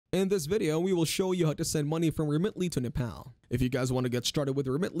In this video, we will show you how to send money from Remitly to Nepal. If you guys want to get started with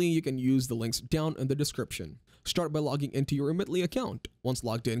Remitly, you can use the links down in the description. Start by logging into your Remitly account. Once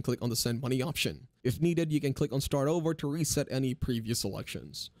logged in, click on the Send Money option. If needed, you can click on Start Over to reset any previous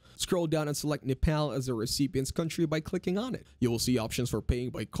selections. Scroll down and select Nepal as the recipient's country by clicking on it. You will see options for paying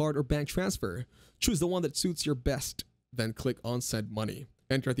by card or bank transfer. Choose the one that suits your best, then click on Send Money.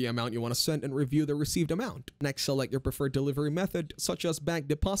 Enter the amount you want to send and review the received amount. Next, select your preferred delivery method, such as bank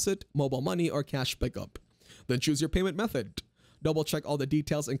deposit, mobile money, or cash pickup. Then choose your payment method. Double check all the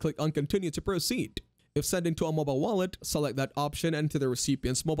details and click on Continue to proceed. If sending to a mobile wallet, select that option and enter the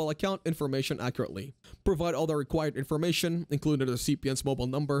recipient's mobile account information accurately. Provide all the required information, including the recipient's mobile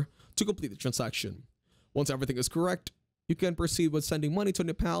number, to complete the transaction. Once everything is correct, you can proceed with sending money to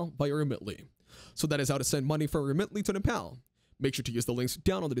Nepal via Remitly. So that is how to send money from Remitly to Nepal. Make sure to use the links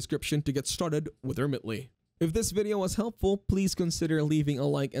down on the description to get started with Remitly. If this video was helpful, please consider leaving a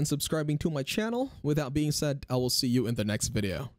like and subscribing to my channel. With that being said, I will see you in the next video.